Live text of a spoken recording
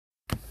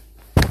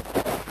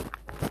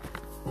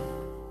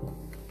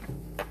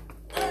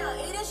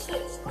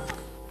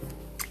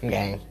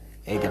Gang.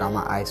 Hey, get on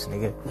my ice,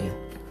 nigga. Yeah.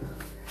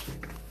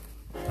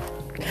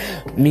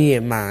 Me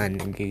and mine,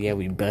 nigga, yeah,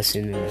 we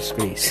bustin' in the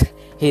streets.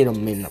 Hit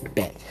him in the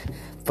back.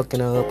 Fucking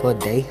her up a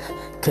day,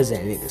 cause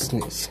that nigga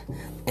snitch.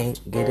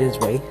 Ain't get his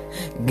way,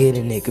 get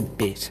a nigga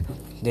bitch.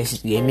 Then she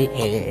give me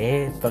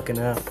head, fucking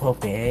up her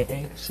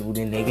bed. Shoot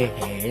a nigga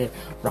head,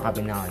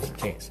 robbing all his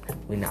checks.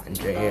 We knocking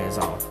dreads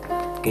off,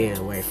 get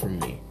away from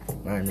me.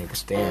 My nigga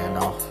stand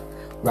off.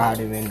 Ride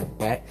him in the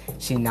back,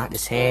 she knocked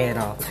his head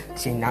off.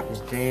 She knocked his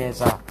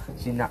dreads off,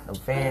 she knocked the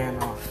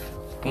van off.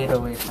 Get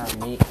away from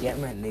me, yeah,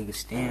 my nigga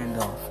stand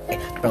off. Hey,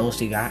 bro,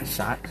 she got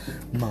shot,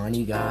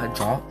 money got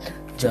dropped,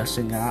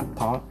 Justin got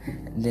popped,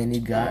 then he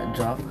got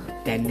dropped,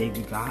 that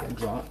nigga got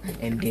dropped,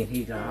 and then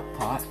he got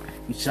popped.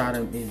 We shot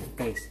him in the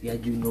face, yeah,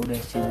 you know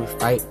that shit was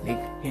right,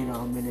 nigga. Hit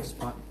him in the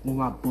spot, when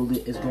my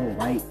bullet is gon'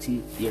 right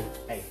teeth, yeah,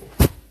 hey.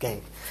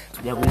 Gang.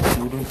 Yeah, we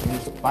shoot him in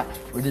his spot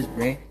with his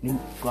brand new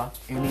Glock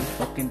any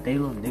fucking day,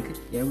 little nigga.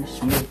 Yeah, we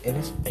shoot him in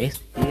his face.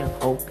 Yeah,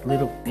 whole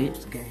little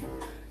bitch, gang.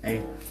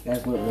 Hey,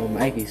 that's what Lil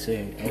Mikey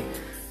said.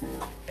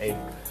 Hey,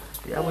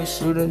 yeah, we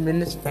shoot him in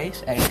his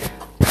face. Hey,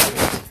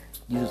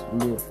 you just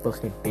little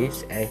fucking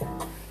bitch. Hey,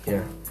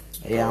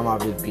 yeah, I'm out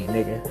this beat,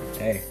 nigga.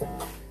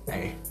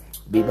 Hey,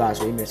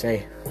 Beatbox remix.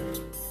 Hey.